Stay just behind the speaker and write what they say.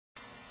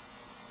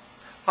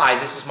Hi,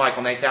 this is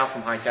Michael Natal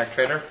from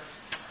Extractor.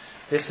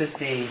 This is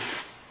the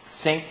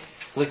CINC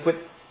liquid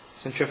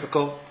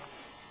centrifugal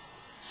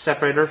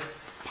separator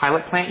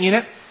pilot plant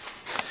unit.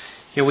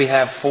 Here we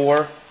have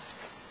 4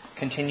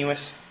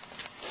 continuous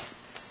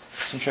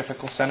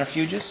centrifugal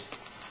centrifuges,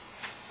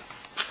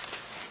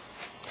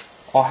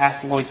 all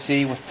Hastelloid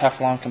C with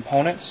Teflon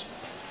components.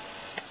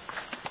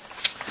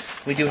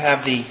 We do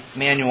have the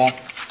manual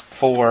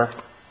for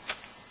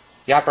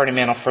the operating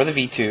manual for the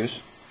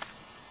V2s.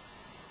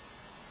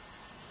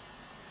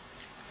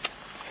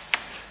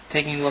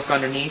 Taking a look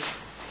underneath,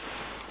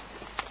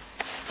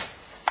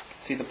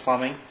 see the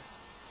plumbing.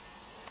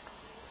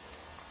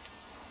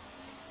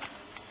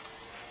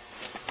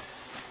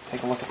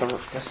 Take a look at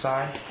this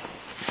side.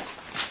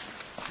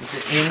 These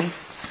are your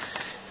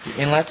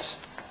inlets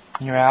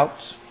and your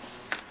outs.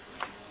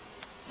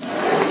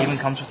 Even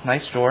comes with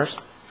nice drawers.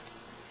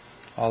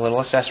 All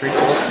little accessory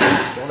tools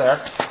still there.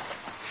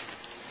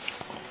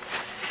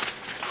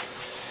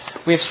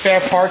 We have spare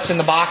parts in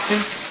the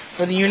boxes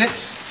for the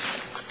units.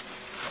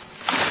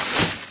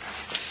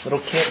 Little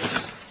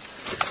kits.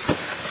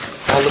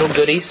 All little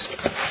goodies.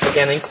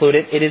 Again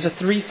included. It is a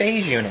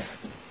 3-phase unit.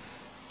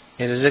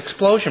 It is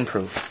explosion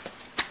proof.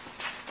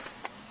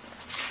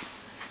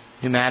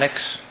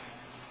 Pneumatics.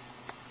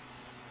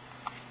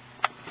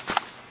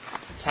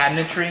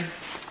 Cabinetry.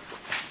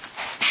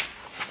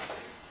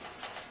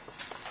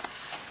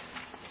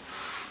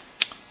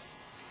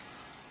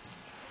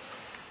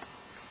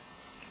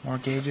 More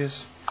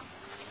gauges.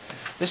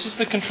 This is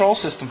the control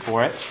system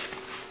for it.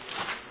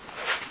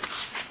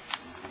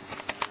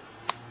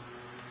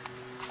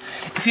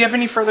 If you have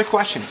any further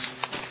questions,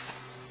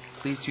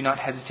 please do not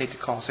hesitate to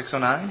call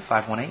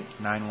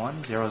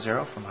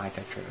 609-518-9100 from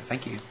Extractor.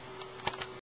 Thank you.